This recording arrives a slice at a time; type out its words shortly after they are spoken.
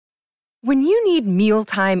When you need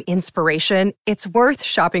mealtime inspiration, it's worth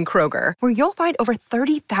shopping Kroger, where you'll find over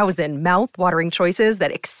 30,000 mouth-watering choices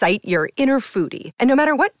that excite your inner foodie. And no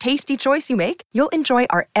matter what tasty choice you make, you'll enjoy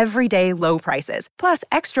our everyday low prices, plus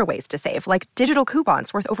extra ways to save, like digital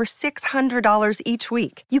coupons worth over $600 each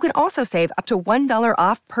week. You can also save up to $1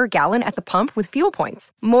 off per gallon at the pump with fuel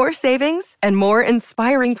points. More savings and more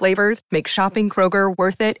inspiring flavors make shopping Kroger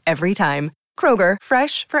worth it every time. Kroger,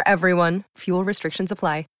 fresh for everyone. Fuel restrictions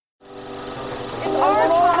apply. It's our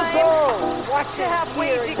time to have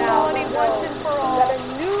wage equality once and for all.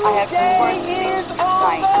 I have been working at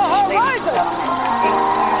night, ladies and gentlemen,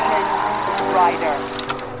 Inclusion Rider.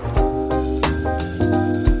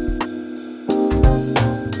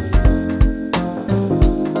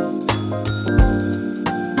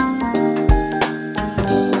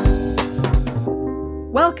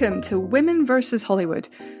 Welcome to Women vs. Hollywood,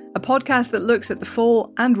 a podcast that looks at the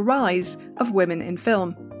fall and rise of women in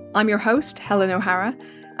film. I'm your host, Helen O'Hara,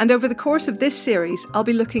 and over the course of this series, I'll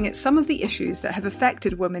be looking at some of the issues that have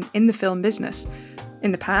affected women in the film business,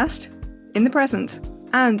 in the past, in the present,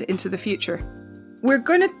 and into the future. We're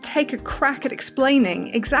going to take a crack at explaining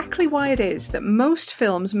exactly why it is that most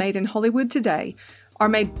films made in Hollywood today are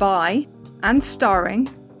made by, and starring,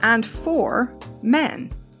 and for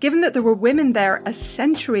men. Given that there were women there a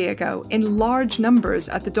century ago in large numbers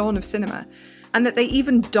at the dawn of cinema, and that they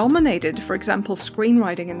even dominated, for example,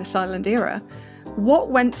 screenwriting in the silent era, what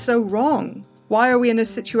went so wrong? Why are we in a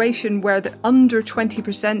situation where the under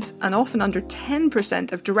 20% and often under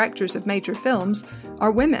 10% of directors of major films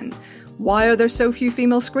are women? Why are there so few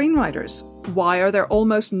female screenwriters? Why are there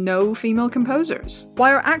almost no female composers?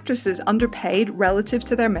 Why are actresses underpaid relative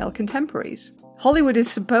to their male contemporaries? Hollywood is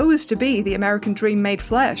supposed to be the American dream made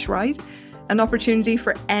flesh, right? An opportunity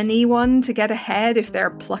for anyone to get ahead if they're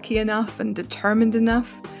plucky enough and determined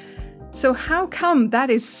enough. So how come that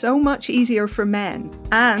is so much easier for men,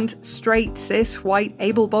 and straight, cis, white,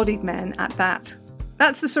 able-bodied men at that?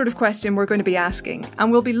 That's the sort of question we're going to be asking,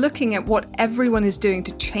 and we'll be looking at what everyone is doing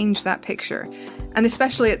to change that picture, and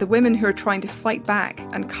especially at the women who are trying to fight back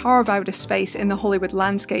and carve out a space in the Hollywood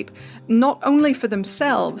landscape, not only for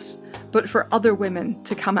themselves, but for other women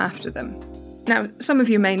to come after them. Now, some of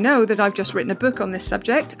you may know that I've just written a book on this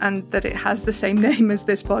subject and that it has the same name as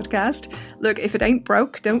this podcast. Look, if it ain't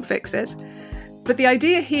broke, don't fix it. But the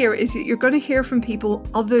idea here is that you're going to hear from people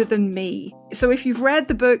other than me. So if you've read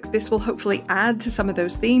the book, this will hopefully add to some of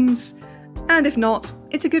those themes. And if not,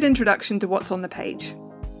 it's a good introduction to what's on the page.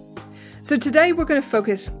 So today we're going to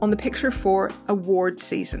focus on the picture for awards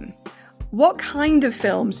season. What kind of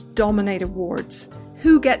films dominate awards?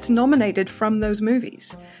 Who gets nominated from those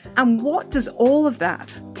movies? And what does all of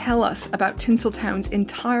that tell us about Tinseltown's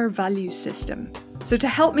entire value system? So to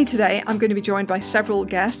help me today, I'm going to be joined by several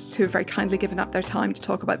guests who have very kindly given up their time to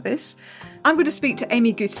talk about this. I'm going to speak to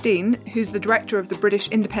Amy Gustine, who's the director of the British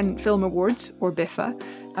Independent Film Awards, or BIFA,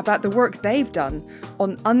 about the work they've done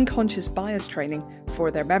on unconscious bias training for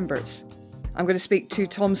their members. I'm going to speak to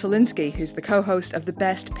Tom Salinsky, who's the co-host of the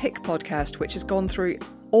Best Pick podcast, which has gone through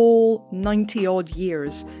all 90-odd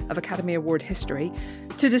years of Academy Award history,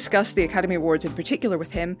 to discuss the Academy Awards in particular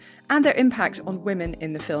with him and their impact on women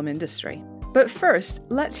in the film industry. But first,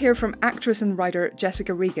 let's hear from actress and writer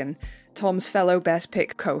Jessica Regan, Tom's fellow Best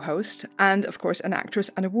Pick co-host, and of course an actress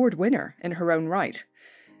and award winner in her own right.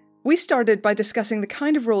 We started by discussing the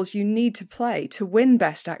kind of roles you need to play to win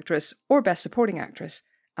Best Actress or Best Supporting Actress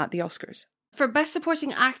at the Oscars. For Best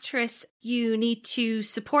Supporting Actress, you need to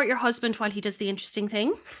support your husband while he does the interesting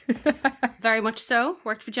thing. Very much so.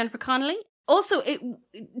 Worked for Jennifer Connelly. Also,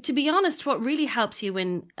 to be honest, what really helps you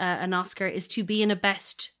win an Oscar is to be in a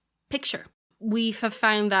Best Picture. We have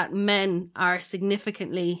found that men are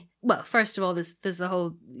significantly... Well, first of all, there's the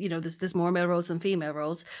whole, there's more male roles than female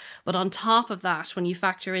roles. But on top of that, when you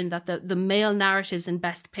factor in that the male narratives in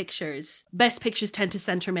Best Pictures tend to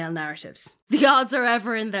centre male narratives. The odds are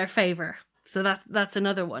ever in their favour. So that's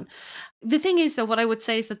another one. The thing is, though, what I would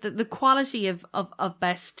say is that the quality of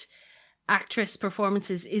Best Actress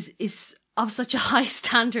performances is of such a high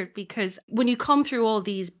standard, because when you come through all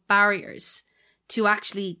these barriers to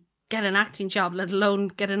actually get an acting job, let alone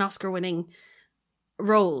get an Oscar-winning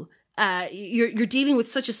role, you're dealing with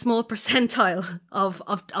such a small percentile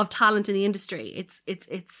of talent in the industry.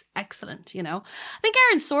 It's excellent, I think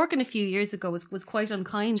Aaron Sorkin a few years ago was quite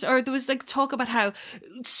unkind, or there was talk about how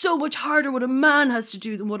it's so much harder what a man has to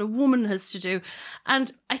do than what a woman has to do,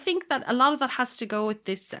 and I think that a lot of that has to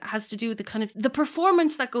do with the kind of the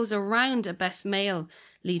performance that goes around a best male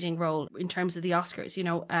leading role in terms of the Oscars, you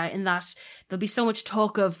know, in that there'll be so much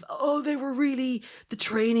talk of, oh, they were really, the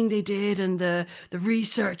training they did and the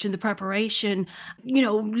research and the preparation. You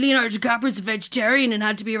know, Leonardo DiCaprio's a vegetarian and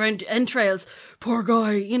had to be around entrails. Poor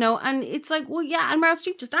guy, you know, and it's like, well, yeah, and Meryl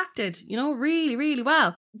Streep just acted, you know, really, really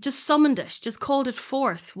well. Just summoned it, just called it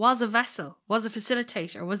forth, was a vessel, was a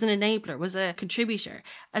facilitator, was an enabler, was a contributor,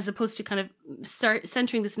 as opposed to kind of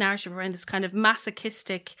centering this narrative around this kind of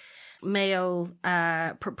masochistic male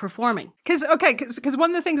performing. Because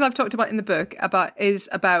one of the things I've talked about in the book is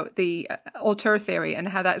about the auteur theory and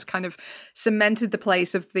how that's kind of cemented the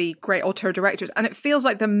place of the great auteur directors, and it feels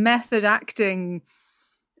like the method acting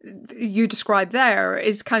you described there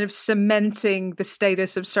is kind of cementing the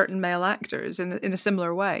status of certain male actors in a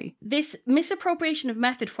similar way. This misappropriation of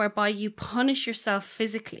method whereby you punish yourself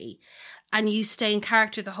physically and you stay in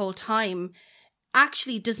character the whole time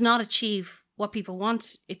actually does not achieve what people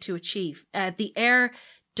want it to achieve. The air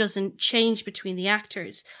doesn't change between the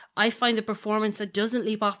actors. I find the performance that doesn't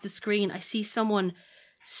leap off the screen, I see someone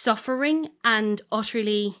suffering and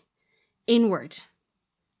utterly inward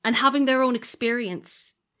and having their own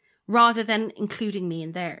experience, rather than including me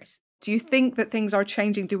in theirs. Do you think that things are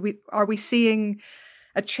changing? Are we seeing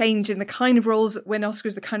a change in the kind of roles that win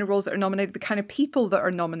Oscars, the kind of roles that are nominated, the kind of people that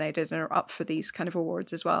are nominated and are up for these kind of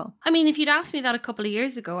awards as well? I mean, if you'd asked me that a couple of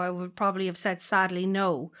years ago, I would probably have said sadly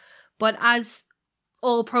no. But as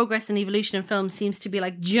all progress and evolution in film seems to be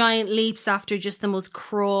like giant leaps after just the most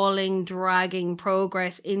crawling, dragging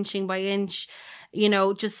progress, inching by inch, you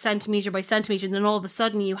know, just centimetre by centimetre, and then all of a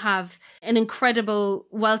sudden you have an incredible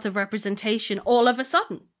wealth of representation all of a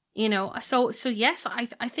sudden, you know. So yes, I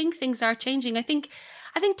think things are changing. I think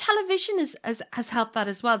television has helped that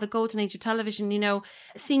as well, the golden age of television, you know,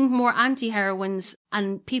 seeing more anti-heroines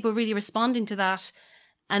and people really responding to that.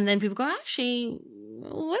 And then people go, actually,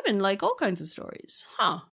 women like all kinds of stories.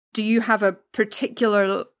 Huh. Do you have a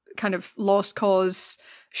particular kind of lost cause,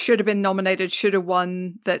 should have been nominated, should have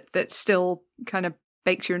won, that still kind of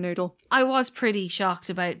bakes your noodle? I was pretty shocked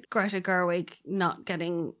about Greta Gerwig not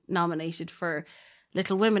getting nominated for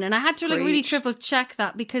Little Women. And I had to like really triple check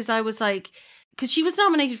that, because I was like, because she was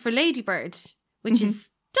nominated for Lady Bird, which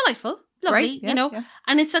is delightful, lovely, you know. Yeah.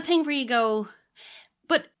 And it's that thing where you go,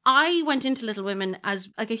 but I went into Little Women as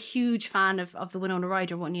like a huge fan of the Winona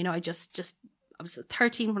Ryder one, you know. I was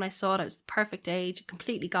 13 when I saw it. I was the perfect age. It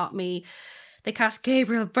completely got me. They cast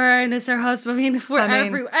Gabriel Byrne as her husband. I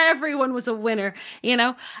mean, everyone was a winner, you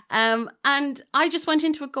know. And I just went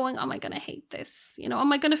into it going, am I going to hate this? You know,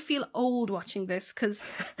 am I going to feel old watching this? Because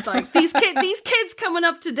like these kids coming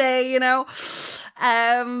up today, you know.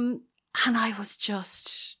 And I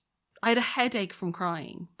had a headache from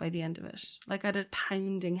crying by the end of it. Like I had a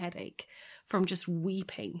pounding headache from just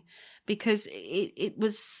weeping, because it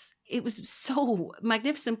was so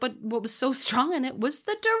magnificent. But what was so strong in it was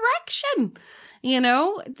the direction, you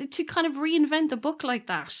know, to kind of reinvent the book like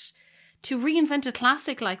that, to reinvent a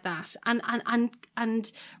classic like that,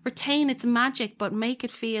 and retain its magic, but make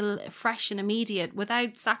it feel fresh and immediate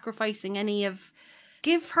without sacrificing any of.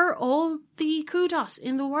 Give her all the kudos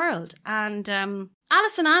in the world. And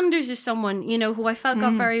Alison Anders is someone, you know, who I felt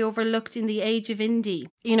got very overlooked in the age of indie.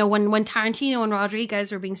 You know, when Tarantino and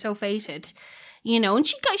Rodriguez were being so feted, you know, and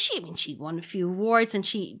she won a few awards and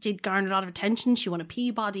she did garner a lot of attention. She won a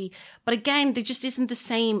Peabody. But again, there just isn't the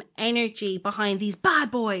same energy behind these bad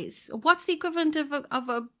boys. What's the equivalent of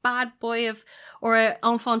a bad boy or an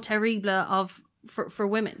enfant terrible for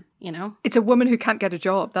women, you know? It's a woman who can't get a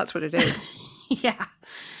job. That's what it is. Yeah,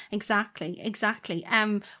 exactly.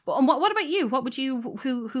 But what about you? What would you?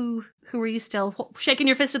 Who are you still shaking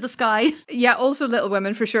your fist at the sky? Yeah, also Little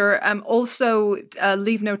Women for sure. Also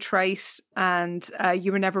Leave No Trace and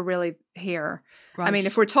You Were Never Really Here. Right. I mean,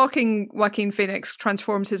 if we're talking Joaquin Phoenix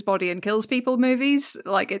transforms his body and kills people movies,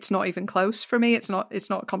 like it's not even close for me. It's not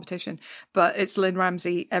a competition. But it's Lynn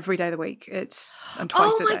Ramsey every day of the week. And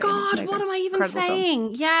twice a day. Oh my God, what am I even saying?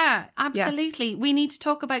 Film. Yeah, absolutely. Yeah. We need to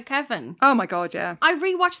talk about Kevin. Oh my God, yeah. I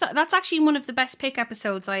rewatched that. That's actually one of the best pick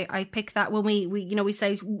episodes. I picked that when we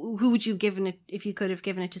say who would you have given it if you could have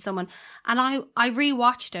given it to someone, and I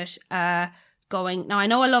rewatched it. Going, now I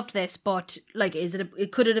know I loved this, but like,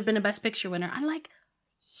 could it have been a Best Picture winner? And like,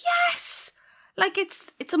 yes, like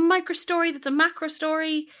it's a micro story that's a macro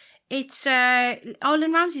story. It's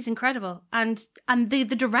Lynn Ramsey's incredible, and the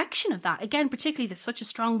direction of that, again, particularly there's such a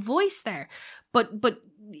strong voice there, but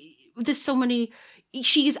there's so many.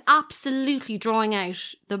 She's absolutely drawing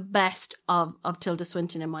out the best of Tilda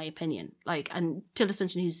Swinton, in my opinion. Like, and Tilda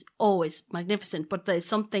Swinton, who's always magnificent, but there's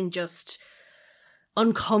something just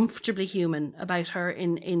uncomfortably human about her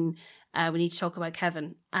in We Need to Talk About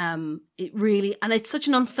Kevin. It really, and it's such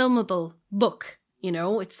an unfilmable book, you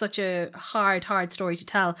know, it's such a hard story to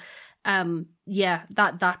tell. Yeah,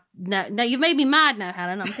 that now you've made me mad now,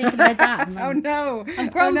 Helen. I'm thinking about that. Oh no, I'm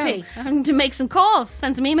grumpy. I'm going to make some calls,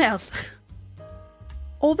 send some emails.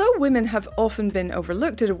 Although women have often been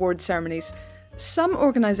overlooked at award ceremonies, some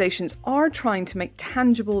organisations are trying to make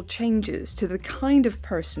tangible changes to the kind of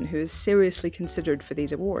person who is seriously considered for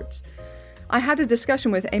these awards. I had a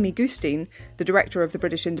discussion with Amy Gustine, the director of the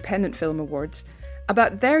British Independent Film Awards,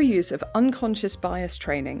 about their use of unconscious bias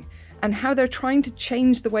training and how they're trying to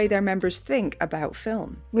change the way their members think about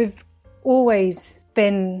film. We've always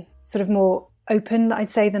been sort of more open, I'd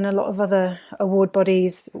say, than a lot of other award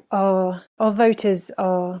bodies. Our voters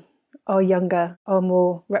are younger, are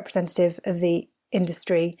more representative of the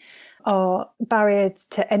industry. Our barriers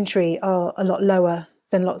to entry are a lot lower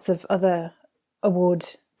than lots of other award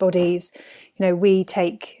bodies. You know, we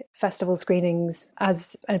take festival screenings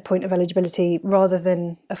as a point of eligibility rather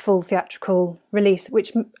than a full theatrical release,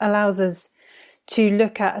 which allows us to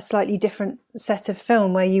look at a slightly different set of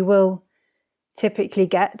film where you will typically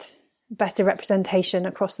get better representation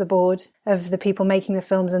across the board of the people making the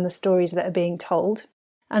films and the stories that are being told.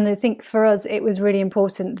 And I think for us, it was really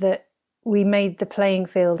important that we made the playing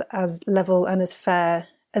field as level and as fair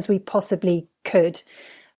as we possibly could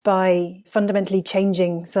by fundamentally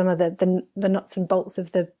changing some of the nuts and bolts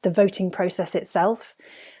of the voting process itself,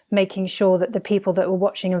 making sure that the people that were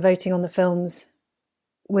watching and voting on the films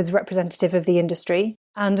was representative of the industry,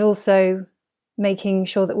 and also making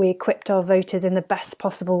sure that we equipped our voters in the best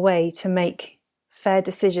possible way to make fair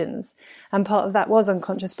decisions. And part of that was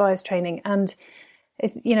unconscious bias training. And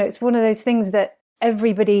it's one of those things that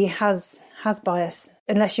everybody has bias.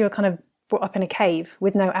 Unless you're kind of brought up in a cave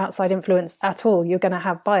with no outside influence at all, you're going to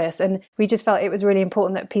have bias. And we just felt it was really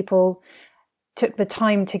important that people took the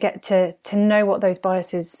time to get to know what those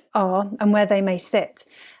biases are and where they may sit.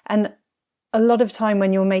 And a lot of time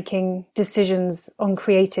when you're making decisions on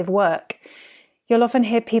creative work, you'll often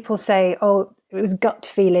hear people say, oh, it was gut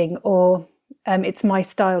feeling, or it's my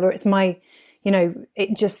style, or it's my,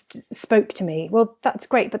 it just spoke to me. Well, that's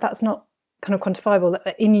great, but that's not kind of quantifiable.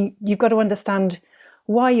 You've got to understand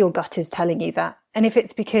why your gut is telling you that. And if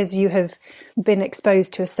it's because you have been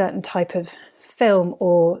exposed to a certain type of film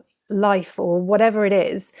or life or whatever it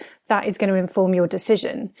is, that is going to inform your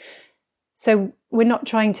decision. So we're not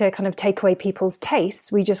trying to kind of take away people's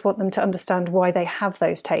tastes. We just want them to understand why they have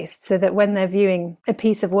those tastes, so that when they're viewing a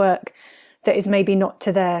piece of work that is maybe not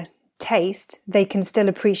to their taste, they can still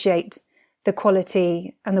appreciate the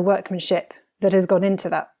quality and the workmanship that has gone into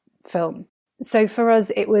that film. So for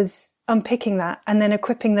us, it was unpicking that and then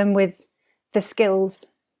equipping them with the skills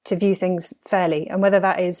to view things fairly. And whether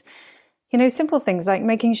that is, simple things like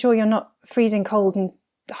making sure you're not freezing cold and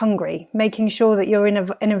hungry, making sure that you're in an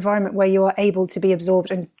environment where you are able to be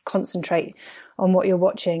absorbed and concentrate on what you're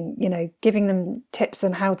watching, giving them tips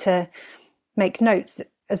on how to make notes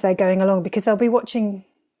as they're going along, because they'll be watching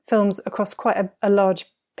films across quite a large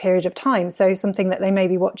period of time. So something that they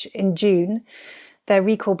maybe watch in June, their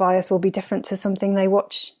recall bias will be different to something they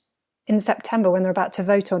watch in September when they're about to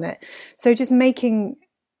vote on it. So just making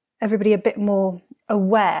everybody a bit more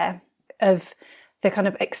aware of the kind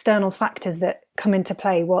of external factors that come into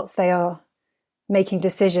play whilst they are making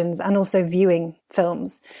decisions and also viewing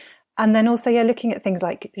films. And then also, looking at things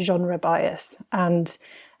like genre bias and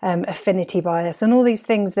affinity bias and all these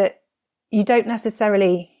things that you're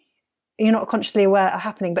not consciously aware are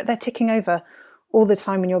happening, but they're ticking over all the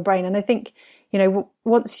time in your brain. And I think,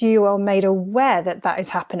 once you are made aware that that is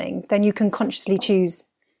happening, then you can consciously choose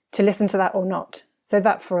to listen to that or not. So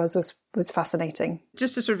that for us was fascinating.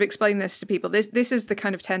 Just to sort of explain this to people, this is the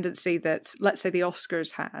kind of tendency that, let's say, the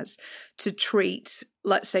Oscars has to treat,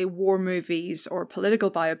 let's say, war movies or political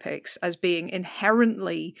biopics as being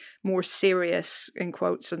inherently more serious, in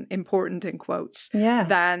quotes, and important, in quotes,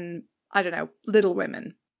 than, I don't know, Little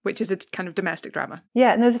Women, which is a kind of domestic drama.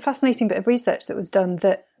 Yeah, and there's a fascinating bit of research that was done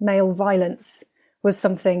that male violence was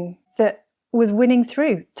something that was winning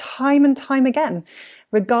through time and time again,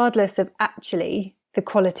 regardless of actually the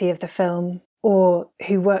quality of the film or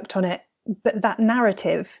who worked on it. But that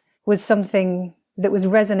narrative was something that was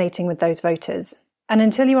resonating with those voters. And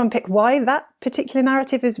until you unpick why that particular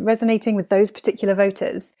narrative is resonating with those particular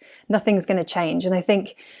voters, nothing's going to change. And I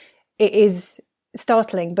think it is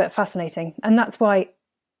startling but fascinating. And that's why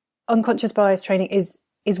unconscious bias training is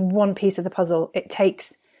one piece of the puzzle. It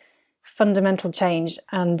takes fundamental change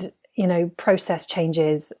and, process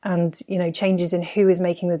changes and, changes in who is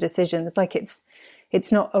making the decisions. Like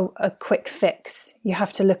it's not a quick fix. You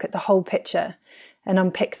have to look at the whole picture and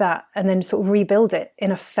unpick that and then sort of rebuild it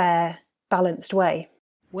in a fair, balanced way.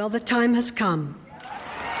 Well, the time has come.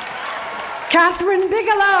 Kathryn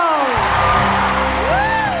Bigelow!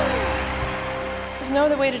 There's no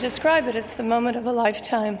other way to describe it. It's the moment of a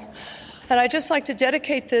lifetime. And I'd just like to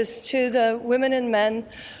dedicate this to the women and men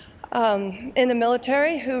in the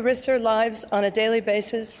military who risk their lives on a daily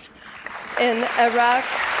basis in Iraq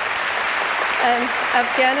and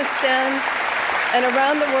Afghanistan and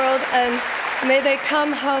around the world, and may they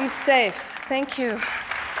come home safe. Thank you.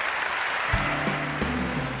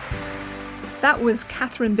 That was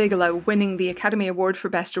Kathryn Bigelow winning the Academy Award for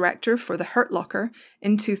Best Director for The Hurt Locker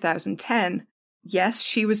in 2010. Yes,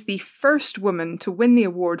 she was the first woman to win the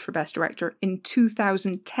award for Best Director in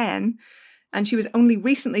 2010, and she was only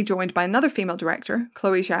recently joined by another female director,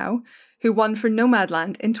 Chloe Zhao, who won for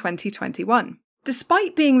Nomadland in 2021.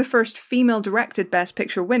 Despite being the first female-directed Best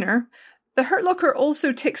Picture winner, The Hurt Locker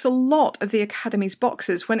also ticks a lot of the Academy's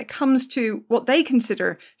boxes when it comes to what they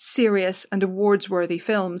consider serious and awards-worthy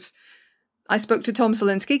films. I spoke to Tom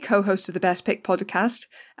Salinsky, co-host of the Best Pick podcast,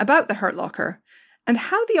 about The Hurt Locker and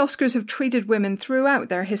how the Oscars have treated women throughout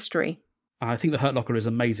their history. I think The Hurt Locker is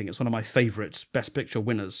amazing. It's one of my favourite Best Picture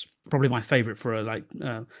winners. Probably my favourite for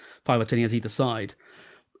 5 or 10 years either side.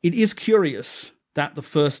 It is curious that the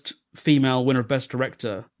first female winner of Best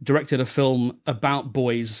Director directed a film about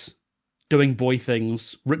boys doing boy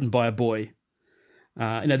things, written by a boy.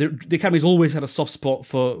 The Academy's always had a soft spot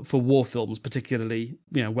for war films, particularly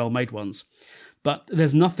well-made ones. But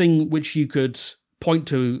there's nothing which you could point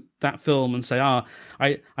to that film and say,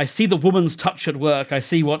 I see the woman's touch at work. I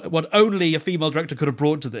see what only a female director could have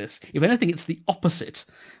brought to this. If anything, it's the opposite.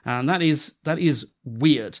 And that is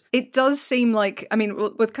weird. It does seem like,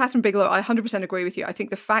 with Kathryn Bigelow, I 100% agree with you. I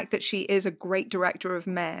think the fact that she is a great director of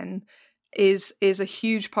men is a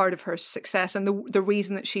huge part of her success, and the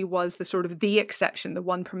reason that she was the sort of the exception, the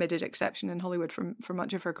one permitted exception in Hollywood for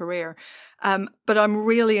much of her career. But I'm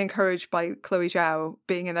really encouraged by Chloe Zhao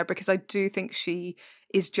being in there, because I do think she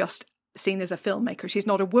is just seen as a filmmaker. She's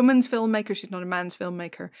not a woman's filmmaker, she's not a man's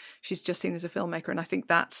filmmaker, she's just seen as a filmmaker, and I think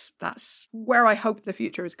that's where I hope the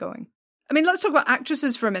future is going. Let's talk about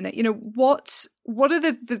actresses for a minute. What are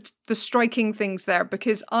the striking things there?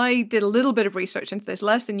 Because I did a little bit of research into this,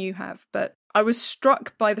 less than you have, but I was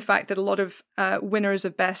struck by the fact that a lot of winners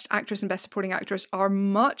of Best Actress and Best Supporting Actress are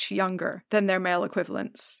much younger than their male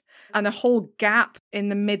equivalents, and a whole gap in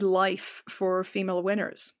the midlife for female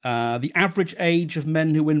winners. The average age of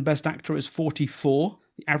men who win Best Actor is 44.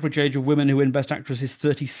 The average age of women who win Best Actress is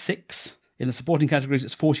 36. In the supporting categories,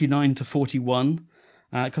 it's 49 to 41.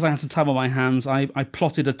 Because I had some time on my hands, I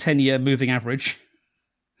plotted a 10-year moving average.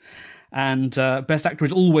 And Best Actor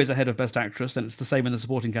is always ahead of Best Actress, and it's the same in the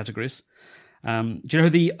supporting categories. Do you know who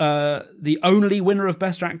the only winner of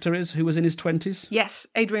Best Actor is, who was in his 20s? Yes,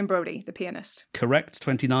 Adrian Brody, the pianist. Correct,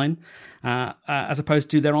 29. As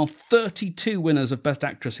opposed to, there are 32 winners of Best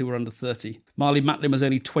Actress who were under 30. Marlee Matlin was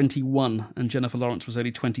only 21, and Jennifer Lawrence was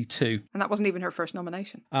only 22. And that wasn't even her first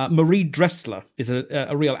nomination. Marie Dressler is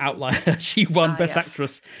a real outlier. She won Best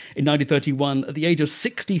Actress in 1931 at the age of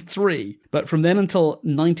 63. But from then until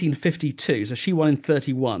 1952, so she won in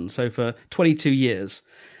 31, so for 22 years,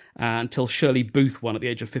 until Shirley Booth won at the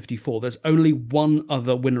age of 54. There's only one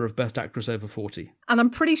other winner of Best Actress over 40. And I'm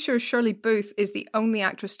pretty sure Shirley Booth is the only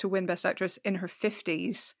actress to win Best Actress in her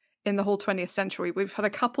 50s in the whole 20th century. We've had a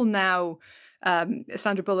couple now,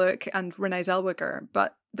 Sandra Bullock and Renee Zellweger,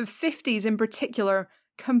 but the 50s in particular,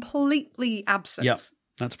 completely absent. Yeah,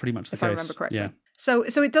 that's pretty much the case. If I remember correctly. Yeah. So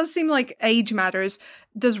it does seem like age matters.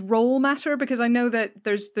 Does role matter? Because I know that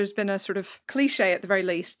there's been a sort of cliche at the very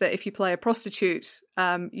least that if you play a prostitute,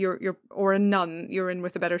 you're or a nun, you're in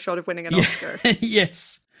with a better shot of winning an Oscar.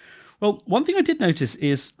 Yes. Well, one thing I did notice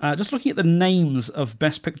is just looking at the names of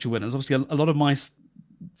Best Picture winners. Obviously, a lot of my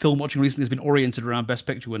film watching recently has been oriented around Best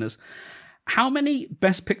Picture winners. How many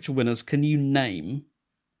Best Picture winners can you name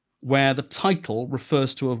where the title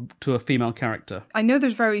refers to a female character? I know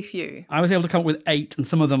there's very few. I was able to come up with 8, and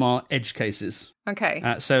some of them are edge cases.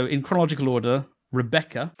 Okay. So in chronological order,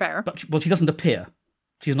 Rebecca. Fair. But she doesn't appear.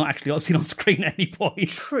 She's not actually seen on screen at any point.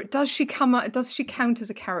 True. Does she count as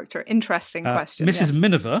a character? Interesting question. Mrs. Yes.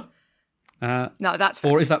 Miniver. No, that's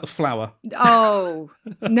fair. Or is that the flower? Oh,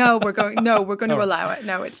 no, we're going to allow it.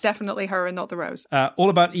 No, it's definitely her and not the rose.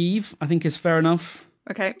 All About Eve, I think, is fair enough.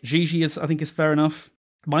 Okay. Gigi I think is fair enough.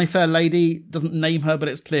 My Fair Lady doesn't name her, but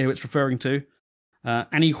it's clear who it's referring to.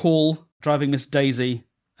 Annie Hall, Driving Miss Daisy,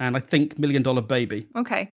 and I think $1 Million Baby.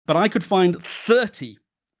 Okay. But I could find 30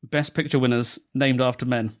 Best Picture winners named after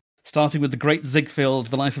men, starting with The Great Ziegfeld,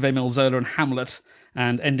 The Life of Emile Zola, and Hamlet,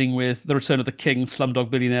 and ending with The Return of the King,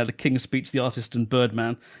 Slumdog Millionaire, The King's Speech, The Artist, and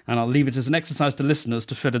Birdman. And I'll leave it as an exercise to listeners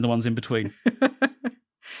to fill in the ones in between.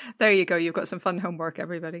 There you go. You've got some fun homework,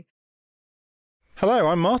 everybody. Hello,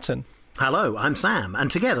 I'm Martin. Hello, I'm Sam,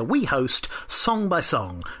 and together we host Song by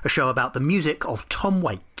Song, a show about the music of Tom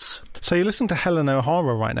Waits. So you're listening to Helen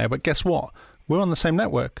O'Hara right now, but guess what? We're on the same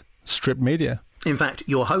network, Strip Media. In fact,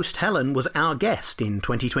 your host Helen was our guest in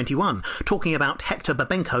 2021, talking about Hector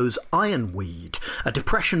Babenco's Ironweed, a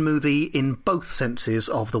depression movie in both senses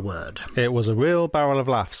of the word. It was a real barrel of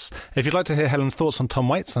laughs. If you'd like to hear Helen's thoughts on Tom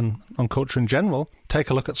Waits and on culture in general, take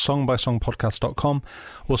a look at songbysongpodcast.com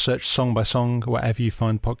or search Song by Song wherever you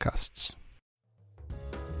find podcasts.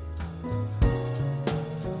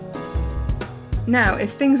 Now,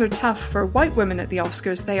 if things are tough for white women at the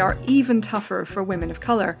Oscars, they are even tougher for women of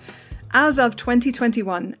colour. As of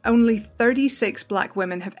 2021, only 36 black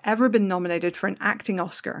women have ever been nominated for an acting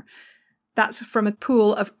Oscar. That's from a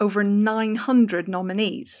pool of over 900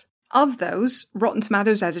 nominees. Of those, Rotten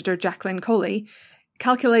Tomatoes editor Jacqueline Coley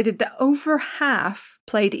calculated that over half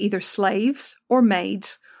played either slaves or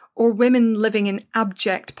maids or women living in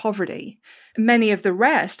abject poverty. Many of the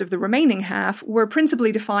rest of the remaining half were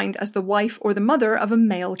principally defined as the wife or the mother of a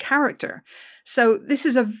male character. So this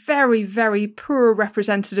is a very, very poor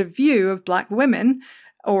representative view of black women,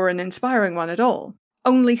 or an inspiring one at all.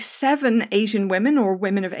 Only 7 Asian women or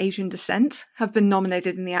women of Asian descent have been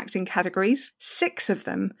nominated in the acting categories, 6 of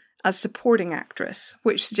them as supporting actress,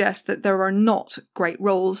 which suggests that there are not great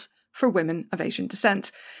roles for women of Asian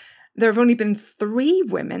descent. There have only been 3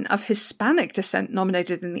 women of Hispanic descent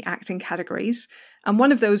nominated in the acting categories, and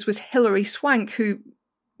one of those was Hilary Swank, who,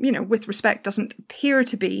 with respect, doesn't appear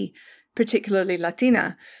to be particularly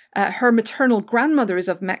Latina. Her maternal grandmother is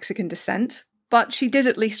of Mexican descent, but she did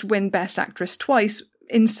at least win Best Actress twice,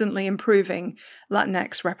 instantly improving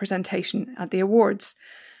Latinx representation at the awards.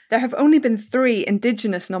 There have only been 3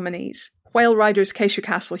 Indigenous nominees: Whale Rider's Keisha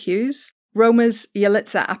Castle Hughes, Roma's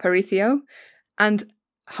Yalitza Aparicio, and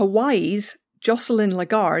Hawaii's Jocelyn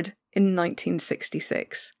Lagarde in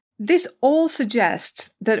 1966. This all suggests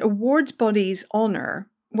that awards bodies honour,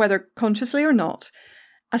 whether consciously or not,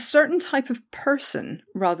 a certain type of person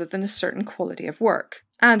rather than a certain quality of work.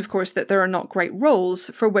 And of course that there are not great roles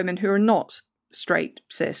for women who are not straight,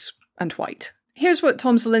 cis, and white. Here's what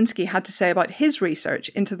Tom Zielinski had to say about his research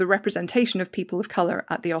into the representation of people of colour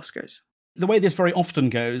at the Oscars. The way this very often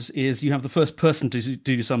goes is you have the first person to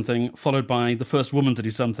do something, followed by the first woman to do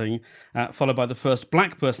something, followed by the first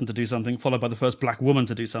black person to do something, followed by the first black woman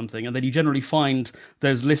to do something. And then you generally find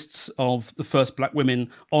those lists of the first black women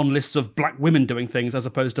on lists of black women doing things as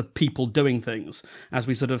opposed to people doing things. As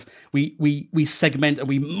we sort of, we segment and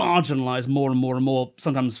we marginalise more and more and more,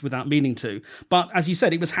 sometimes without meaning to. But as you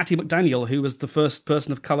said, it was Hattie McDaniel who was the first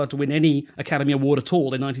person of colour to win any Academy Award at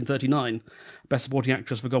all in 1939. Best Supporting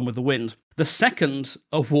Actress for Gone with the Wind. The second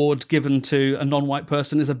award given to a non-white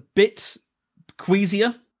person is a bit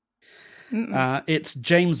queasier. It's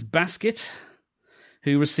James Baskett,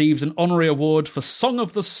 who received an honorary award for Song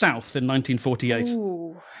of the South in 1948.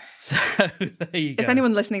 Ooh. So there you go. If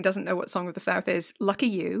anyone listening doesn't know what Song of the South is, lucky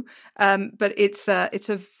you. But it's a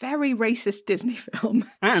very racist Disney film.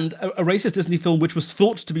 And a racist Disney film which was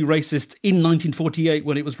thought to be racist in 1948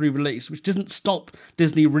 when it was re-released, which didn't stop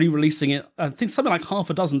Disney re-releasing it, I think something like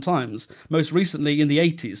half a dozen times, most recently in the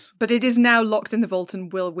 80s. But it is now locked in the vault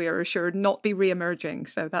and will, we're assured, not be re-emerging,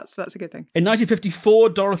 so that's a good thing. In 1954,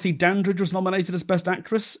 Dorothy Dandridge was nominated as Best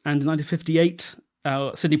Actress, and in 1958...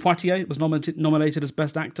 Sidney Poitier was nominated as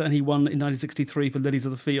Best Actor, and he won in 1963 for Lilies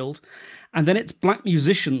of the Field. And then it's black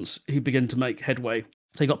musicians who begin to make headway.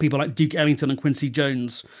 So you got people like Duke Ellington and Quincy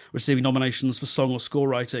Jones receiving nominations for song or score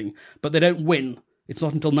writing, but they don't win. It's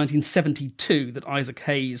not until 1972 that Isaac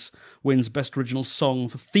Hayes wins Best Original Song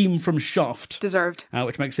for Theme from Shaft. Deserved.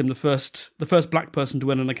 Which makes him the first black person to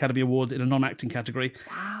win an Academy Award in a non-acting category.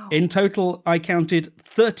 Wow. In total, I counted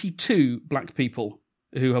 32 black people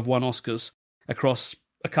who have won Oscars across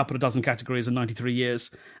a couple of dozen categories in 93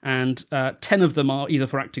 years, and 10 of them are either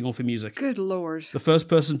for acting or for music. Good lord. The first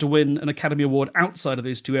person to win an Academy Award outside of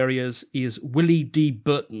those two areas is Willie D.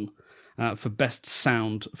 Burton for Best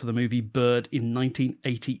Sound for the movie Bird in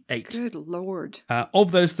 1988. Good lord.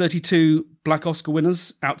 Of those 32 black Oscar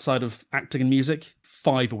winners, outside of acting and music,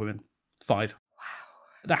 5 are women. 5. Wow.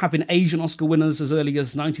 There have been Asian Oscar winners as early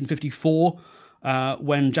as 1954,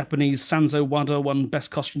 when Japanese Sanzo Wada won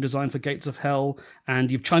Best Costume Design for Gates of Hell, and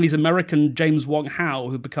you've Chinese-American James Wong Howe,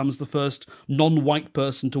 who becomes the first non-white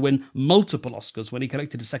person to win multiple Oscars when he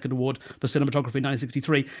collected his second award for cinematography in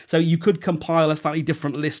 1963. So you could compile a slightly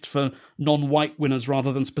different list for non-white winners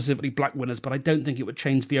rather than specifically black winners, but I don't think it would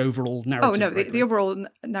change the overall narrative. Oh, no, the overall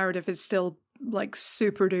narrative is still like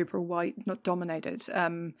super duper white, not dominated.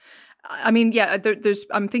 I mean, yeah,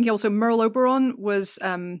 I'm thinking also Merle Oberon was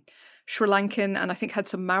Sri Lankan and I think had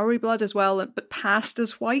some Maori blood as well, but passed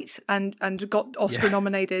as white and got Oscar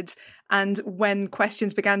nominated. And when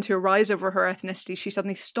questions began to arise over her ethnicity, she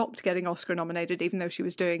suddenly stopped getting Oscar nominated, even though she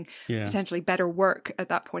was doing potentially better work at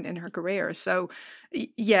that point in her career. So,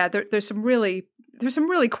 yeah, there's some really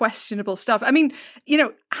questionable stuff. I mean, you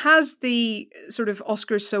know, has the sort of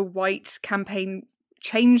Oscars So White campaign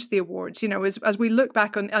changed the awards? You know, as we look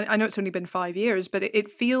back on, I know it's only been 5 years, but it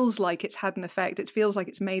feels like it's had an effect. It feels like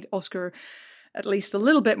it's made Oscar at least a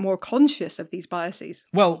little bit more conscious of these biases.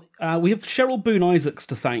 Well, we have Cheryl Boone Isaacs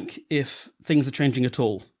to thank if things are changing at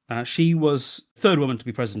all. She was third woman to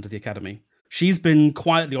be president of the Academy. She's been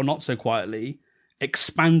quietly, or not so quietly,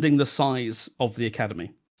 expanding the size of the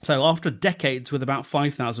Academy. So after decades with about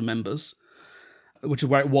 5,000 members, which is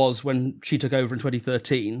where it was when she took over in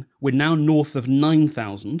 2013, we're now north of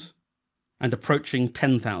 9,000 and approaching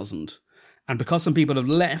 10,000. And because some people have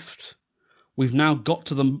left, we've now got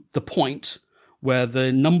to the point where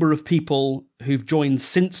the number of people who've joined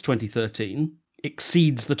since 2013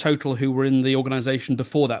 exceeds the total who were in the organisation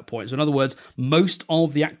before that point. So in other words, most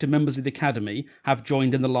of the active members of the Academy have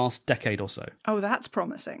joined in the last decade or so. Oh, that's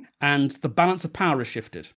promising. And the balance of power has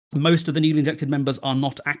shifted. Most of the newly elected members are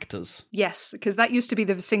not actors. Yes, because that used to be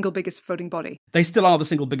the single biggest voting body. They still are the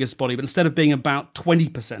single biggest body, but instead of being about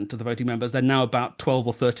 20% of the voting members, they're now about 12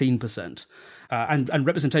 or 13%. And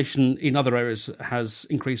representation in other areas has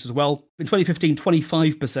increased as well. In 2015,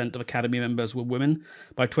 25% of Academy members were women.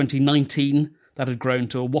 By 2019, that had grown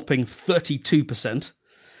to a whopping 32%.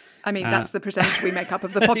 I mean, that's the percentage we make up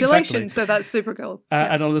of the population, exactly. So that's super cool.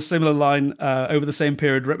 And on a similar line, over the same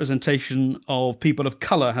period, representation of people of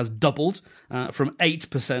colour has doubled from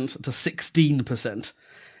 8% to 16%.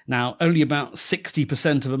 Now, only about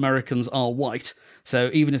 60% of Americans are white, so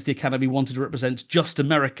even if the Academy wanted to represent just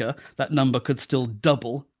America, that number could still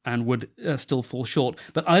double and would still fall short.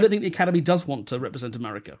 But I don't think the Academy does want to represent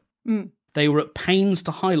America. They were at pains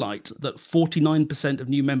to highlight that 49% of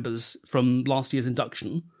new members from last year's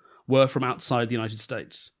induction were from outside the United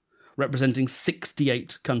States, representing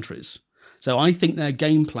 68 countries. So I think their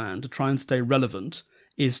game plan to try and stay relevant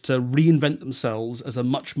is to reinvent themselves as a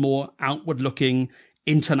much more outward-looking,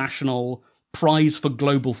 international prize for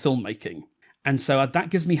global filmmaking. And so that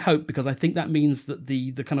gives me hope, because I think that means that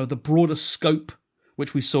the kind of the broader scope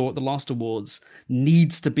which we saw at the last awards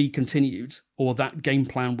needs to be continued, or that game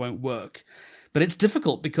plan won't work. But it's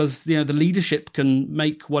difficult because, you know, the leadership can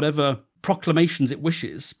make whatever proclamations it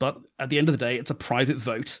wishes, but at the end of the day, it's a private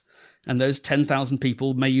vote, and those 10,000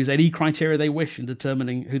 people may use any criteria they wish in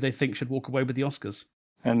determining who they think should walk away with the Oscars.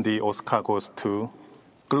 And the Oscar goes to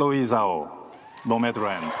Chloe Zhao,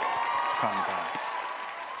 Nomadland.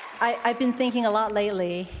 I've been thinking a lot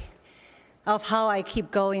lately of how I keep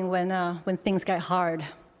going when things get hard.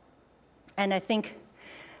 And I think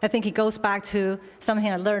it goes back to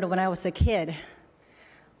something I learned when I was a kid.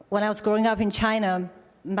 When I was growing up in China,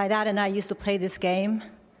 my dad and I used to play this game.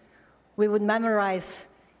 We would memorize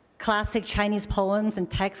classic Chinese poems and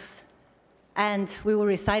texts, and we would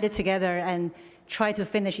recite it together and try to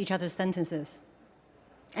finish each other's sentences.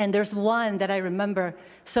 And there's one that I remember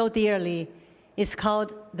so dearly. It's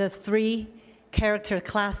called the 3 Character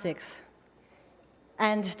Classics.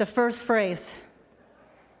 And the first phrase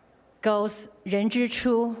goes, 人之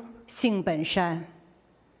初，性本善.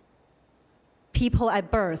 People at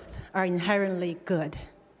birth are inherently good.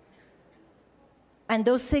 And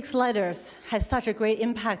those 6 letters had such a great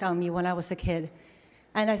impact on me when I was a kid.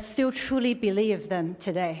 And I still truly believe them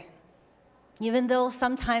today. Even though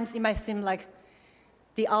sometimes it might seem like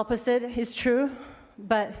the opposite is true,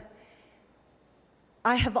 but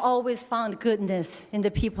I have always found goodness in the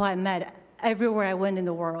people I met everywhere I went in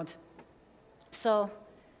the world. So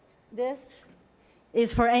this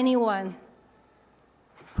is for anyone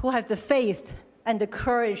who has the faith and the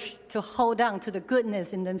courage to hold on to the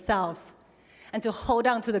goodness in themselves and to hold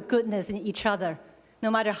on to the goodness in each other, no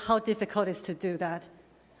matter how difficult it is to do that.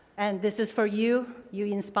 And this is for you. You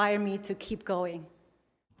inspire me to keep going.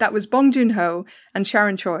 That was Bong Joon-ho and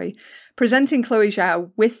Sharon Choi presenting Chloe Zhao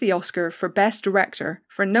with the Oscar for Best Director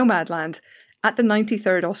for Nomadland at the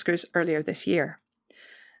 93rd Oscars earlier this year.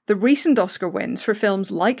 The recent Oscar wins for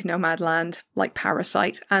films like Nomadland, like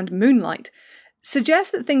Parasite and Moonlight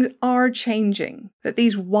suggests that things are changing, that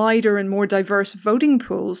these wider and more diverse voting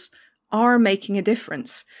pools are making a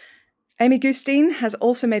difference. Amy Gustine has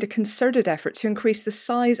also made a concerted effort to increase the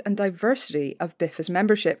size and diversity of BIFA's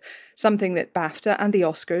membership, something that BAFTA and the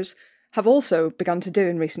Oscars have also begun to do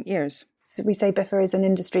in recent years. So we say BIFA is an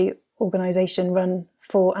industry organisation run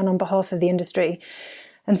for and on behalf of the industry.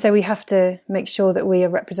 And so we have to make sure that we are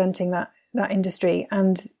representing that industry.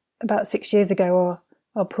 And about 6 years ago,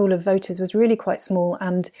 our pool of voters was really quite small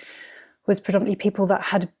and was predominantly people that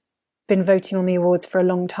had been voting on the awards for a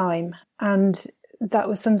long time. And that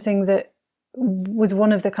was something that was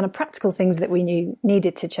one of the kind of practical things that we knew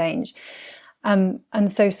needed to change. And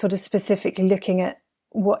so sort of specifically looking at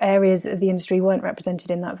what areas of the industry weren't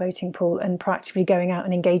represented in that voting pool and proactively going out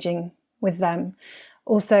and engaging with them.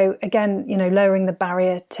 Also, again, lowering the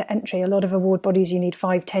barrier to entry. A lot of award bodies, you need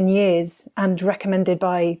 5-10 years and recommended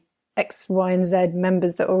by X, Y and Z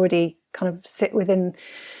members that already kind of sit within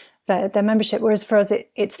their membership. Whereas for us,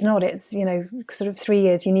 it's not. It's, sort of 3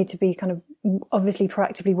 years. You need to be kind of obviously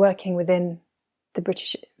proactively working within the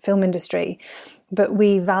British film industry. But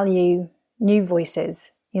we value new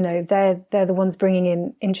voices. They're the ones bringing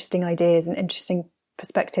in interesting ideas and interesting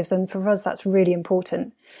perspectives. And for us, that's really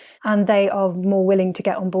important. And they are more willing to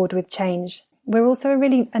get on board with change. We're also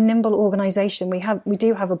a nimble organisation. We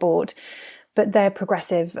do have a board, but they're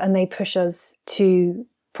progressive and they push us to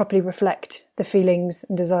properly reflect the feelings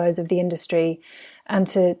and desires of the industry and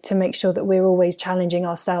to make sure that we're always challenging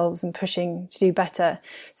ourselves and pushing to do better.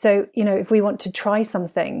 So, if we want to try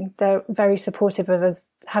something, they're very supportive of us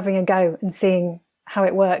having a go and seeing how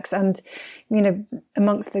it works. And,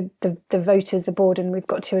 amongst the voters, the board, and we've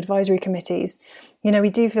got 2 advisory committees, we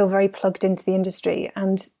do feel very plugged into the industry.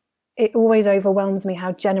 And it always overwhelms me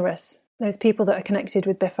how generous those people that are connected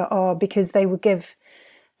with BIFA are, because they will give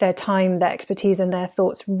their time, their expertise and their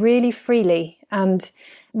thoughts really freely and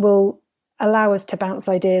will allow us to bounce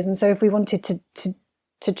ideas. And so if we wanted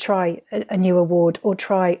to try a new award or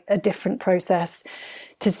try a different process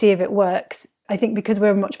to see if it works, I think because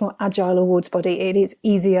we're a much more agile awards body, it is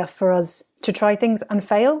easier for us to try things and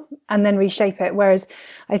fail and then reshape it. Whereas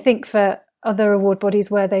I think for other award bodies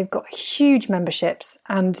where they've got huge memberships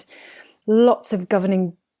and lots of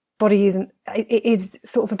governing bodies, and it is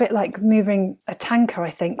sort of a bit like moving a tanker,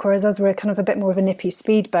 I think, whereas us, we're kind of a bit more of a nippy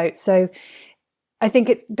speedboat. So I think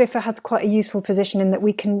BIFA has quite a useful position in that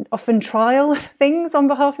we can often trial things on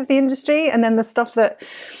behalf of the industry, and then the stuff that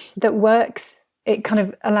works, it kind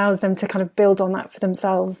of allows them to kind of build on that for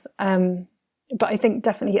themselves. But I think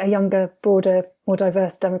definitely a younger, broader, more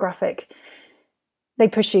diverse demographic, they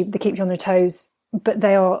push you, they keep you on their toes, but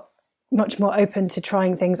they are much more open to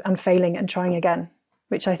trying things and failing and trying again,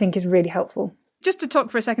 which I think is really helpful. Just to talk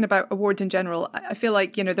for a second about awards in general, I feel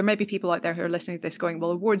like, there may be people out there who are listening to this going, well,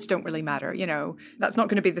 awards don't really matter. That's not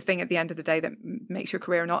going to be the thing at the end of the day that makes your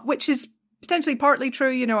career or not, which is potentially partly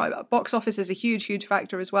true. Box office is a huge, huge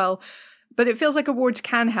factor as well. But it feels like awards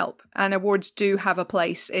can help, and awards do have a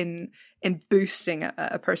place in boosting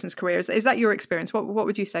a person's careers. Is that your experience? What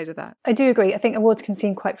would you say to that? I do agree. I think awards can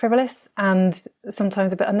seem quite frivolous and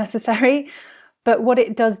sometimes a bit unnecessary. But what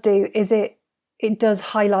it does do is it does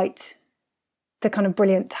highlight the kind of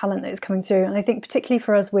brilliant talent that is coming through. And I think particularly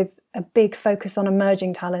for us with a big focus on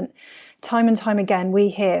emerging talent, time and time again, we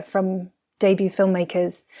hear from debut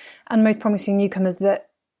filmmakers and most promising newcomers that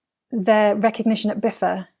their recognition at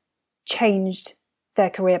BIFA changed their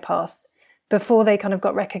career path. Before they kind of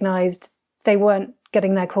got recognised, they weren't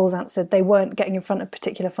getting their calls answered. They weren't getting in front of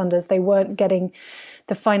particular funders. They weren't getting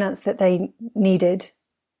the finance that they needed.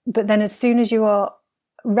 But then as soon as you are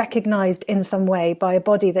recognised in some way by a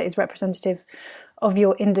body that is representative of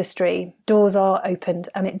your industry, doors are opened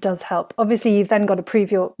and it does help. Obviously, you've then got to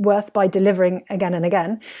prove your worth by delivering again and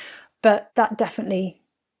again, but that definitely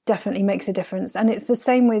makes a difference. And it's the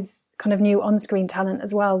same with kind of new on-screen talent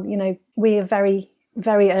as well. We are very,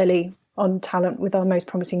 very early on talent with our most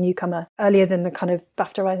promising newcomer, earlier than the kind of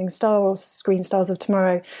BAFTA Rising Star or Screen Stars of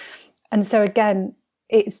Tomorrow. And so again,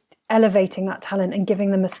 it's elevating that talent and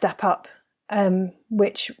giving them a step up,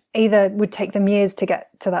 which either would take them years to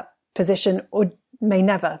get to that position or may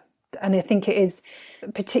never. And I think it is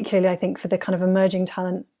particularly, for the kind of emerging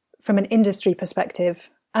talent from an industry perspective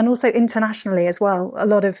and also internationally as well. A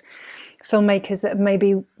lot of filmmakers that may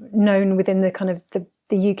be known within the kind of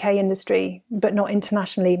the UK industry, but not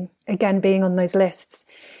internationally, again, being on those lists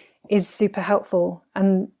is super helpful.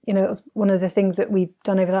 And, it was one of the things that we've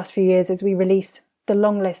done over the last few years is we released the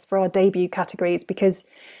long list for our debut categories, because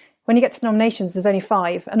when you get to the nominations, there's only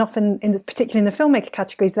 5. And often, particularly in the filmmaker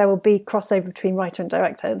categories, there will be crossover between writer and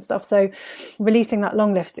director and stuff. So releasing that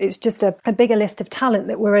long list, it's just a bigger list of talent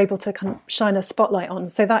that we're able to kind of shine a spotlight on.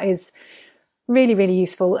 So that is really, really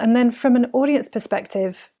useful. And then from an audience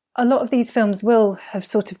perspective, a lot of these films will have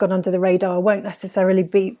sort of gone under the radar, won't necessarily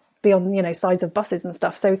be on, sides of buses and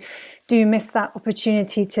stuff. So do you miss that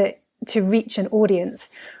opportunity to reach an audience?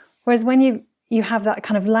 Whereas when you have that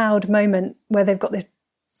kind of loud moment where they've got this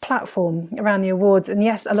platform around the awards, and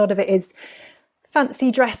yes, a lot of it is fancy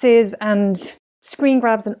dresses and screen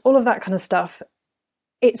grabs and all of that kind of stuff,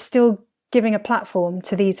 it's still giving a platform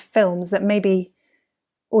to these films that maybe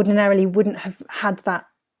ordinarily wouldn't have had that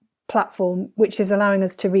platform, which is allowing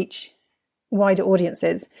us to reach wider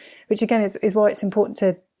audiences, which again is why it's important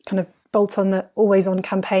to kind of bolt on the always on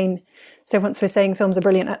campaign. So once we're saying films are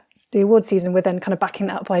brilliant at the award season, we're then kind of backing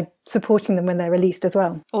that up by supporting them when they're released as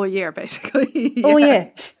well. All year, basically. All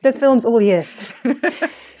year. There's films all year. It's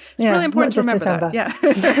really important to remember December. that. Yeah.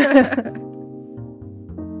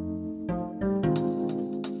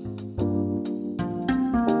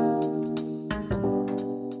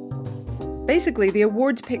 Basically, the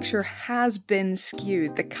awards picture has been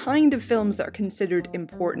skewed. The kind of films that are considered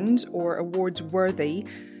important or awards worthy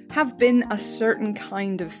have been a certain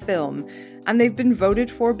kind of film, and they've been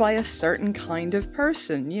voted for by a certain kind of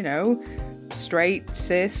person, straight,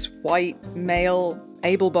 cis, white, male,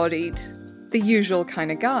 able-bodied, the usual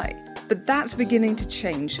kind of guy. But that's beginning to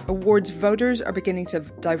change. Awards voters are beginning to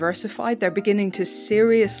diversify. They're beginning to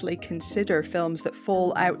seriously consider films that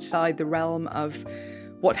fall outside the realm of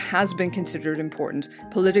what has been considered important: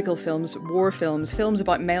 political films, war films, films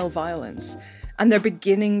about male violence. And they're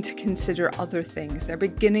beginning to consider other things. They're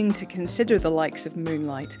beginning to consider the likes of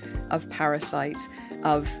Moonlight, of Parasite,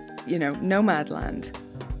 of, Nomadland.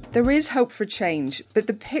 There is hope for change, but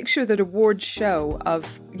the picture that awards show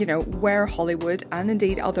of, where Hollywood and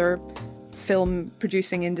indeed other film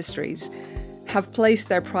producing industries have placed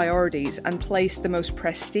their priorities and placed the most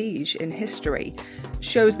prestige in history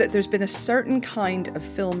shows that there's been a certain kind of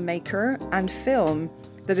filmmaker and film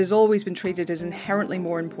that has always been treated as inherently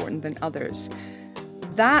more important than others.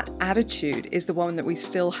 That attitude is the one that we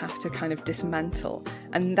still have to kind of dismantle.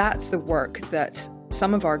 And that's the work that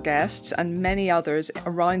some of our guests and many others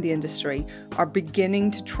around the industry are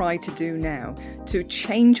beginning to try to do now, to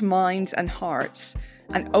change minds and hearts,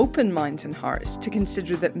 and open minds and hearts to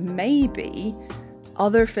consider that maybe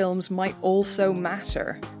other films might also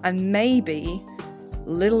matter. And maybe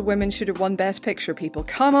Little Women should have won Best Picture, people.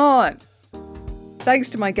 Come on!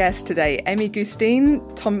 Thanks to my guests today, Amy Gustine,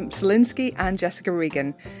 Tom Salinsky and Jessica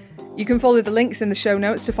Regan. You can follow the links in the show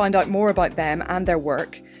notes to find out more about them and their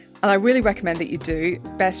work. And I really recommend that you do.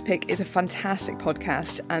 Best Pick is a fantastic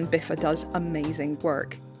podcast and Biffa does amazing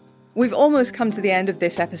work. We've almost come to the end of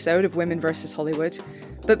this episode of Women vs. Hollywood.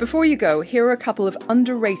 But before you go, here are a couple of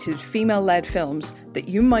underrated female-led films that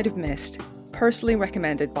you might have missed, personally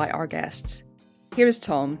recommended by our guests. Here's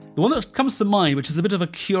Tom. The one that comes to mind, which is a bit of a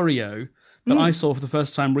curio, that I saw for the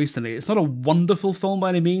first time recently. It's not a wonderful film by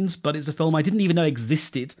any means, but it's a film I didn't even know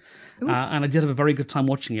existed. And I did have a very good time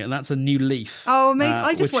watching it, and that's A New Leaf. Oh, amazing.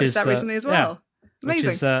 I just watched that recently as well. Yeah, amazing.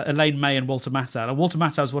 Which is Elaine May and Walter Matthau. And Walter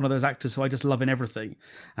Matthau is one of those actors who I just love in everything.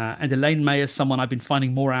 And Elaine May is someone I've been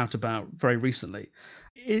finding more out about very recently.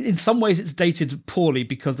 In some ways, it's dated poorly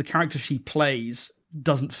because the character she plays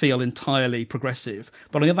doesn't feel entirely progressive.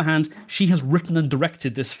 But on the other hand, she has written and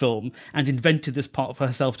directed this film and invented this part for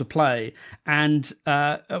herself to play. And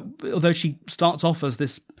although she starts off as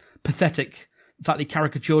this pathetic, slightly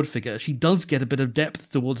caricatured figure, she does get a bit of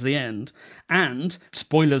depth towards the end. And,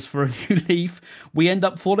 spoilers for A New Leaf, we end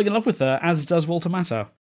up falling in love with her, as does Walter Matthau.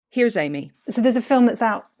 Here's Amy. So there's a film that's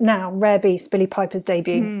out now, Rare Beast, Billie Piper's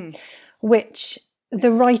debut, which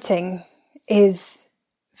the writing is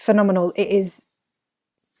phenomenal. It is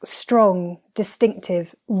strong,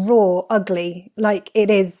 distinctive, raw, ugly. Like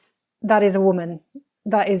that is a woman.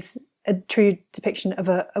 That is a true depiction of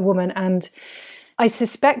a woman. And I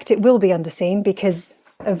suspect it will be underseen because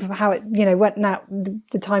of how it, went out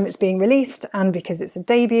the time it's being released and because it's a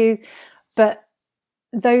debut. But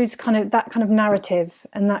that kind of narrative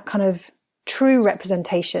and that kind of true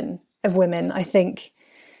representation of women, I think,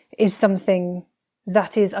 is something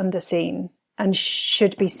that is underseen and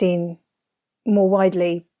should be seen more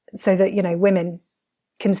widely so that, women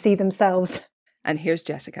can see themselves. And here's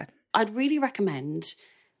Jessica. I'd really recommend,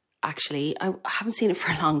 actually, I haven't seen it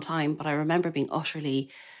for a long time, but I remember being utterly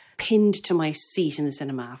pinned to my seat in the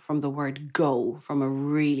cinema from the word go, from a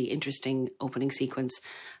really interesting opening sequence.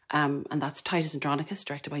 And that's Titus Andronicus,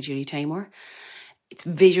 directed by Julie Taymor. It's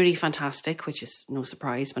visually fantastic, which is no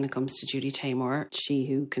surprise when it comes to Judy Taymor, she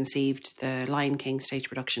who conceived the Lion King stage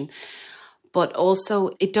production. But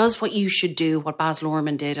also it does what you should do, what Baz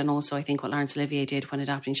Luhrmann did, and also I think what Laurence Olivier did when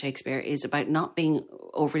adapting Shakespeare, is about not being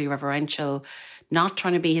overly reverential, not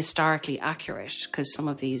trying to be historically accurate, because some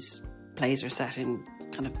of these plays are set in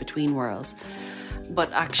kind of between worlds,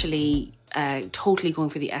 but actually totally going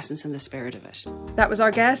for the essence and the spirit of it. That was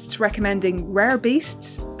our guests recommending Rare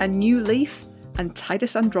Beasts, A New Leaf and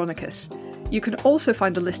Titus Andronicus. You can also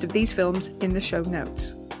find a list of these films in the show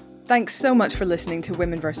notes. Thanks so much for listening to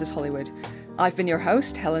Women vs. Hollywood. I've been your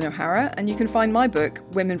host, Helen O'Hara, and you can find my book,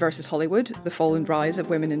 Women vs. Hollywood, The Fall and Rise of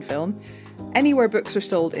Women in Film, anywhere books are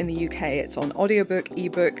sold in the UK. It's on audiobook,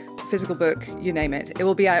 ebook, physical book, you name it. It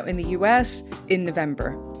will be out in the US in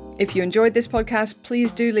November. If you enjoyed this podcast,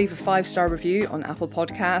 please do leave a 5-star review on Apple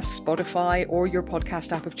Podcasts, Spotify, or your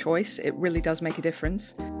podcast app of choice. It really does make a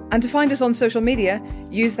difference. And to find us on social media,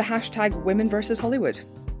 use the hashtag Women vs. Hollywood.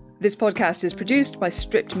 This podcast is produced by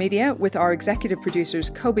Stripped Media with our executive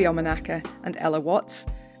producers Kobe Omanaka and Ella Watts,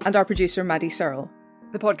 and our producer Maddie Searle.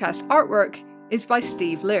 The podcast artwork is by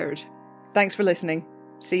Steve Laird. Thanks for listening.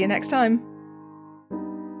 See you next time.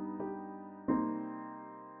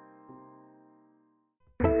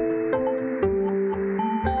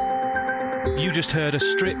 You just heard a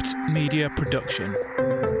Stripped Media production.